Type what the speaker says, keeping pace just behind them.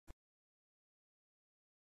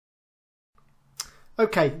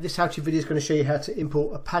Okay, this how-to video is going to show you how to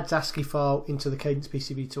import a pads ASCII file into the Cadence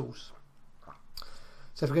PCB tools.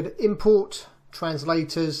 So if we go to import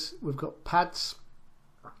translators, we've got pads.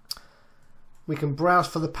 We can browse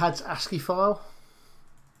for the pads ASCII file.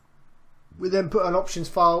 We then put an options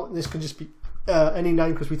file, and this can just be any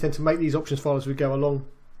name because we tend to make these options files as we go along.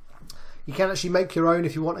 You can actually make your own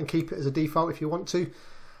if you want and keep it as a default if you want to,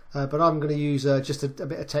 but I'm going to use just a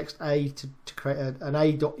bit of text A to create an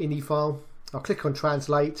a.ini file. I'll click on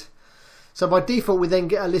translate. So by default we then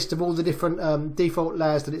get a list of all the different default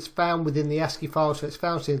layers that it's found within the ASCII file. So it's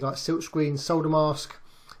found things like silkscreen, solder mask,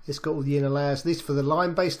 it's got all the inner layers. These for the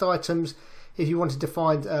line based items. If you wanted to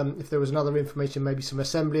find if there was another information, maybe some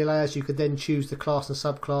assembly layers, you could then choose the class and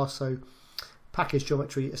subclass. So package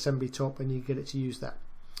geometry, assembly top, and you get it to use that.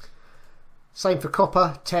 Same for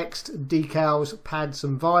copper, text, decals, pads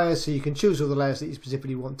and vias, so you can choose all the layers that you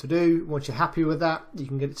specifically want to do. Once you're happy with that, you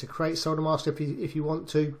can get it to create solder mask if you want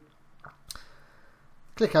to.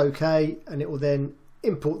 Click OK and it will then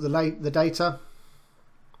import the data.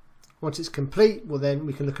 Once it's complete, well then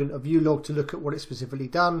we can look at a view log to look at what it's specifically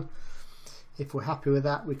done. If we're happy with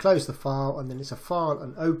that, we close the file and then it's a file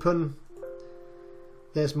and open.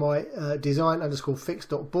 There's my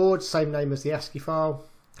design_fix.board, same name as the ASCII file.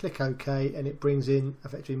 Click OK and it brings in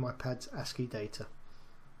effectively my pads ASCII data.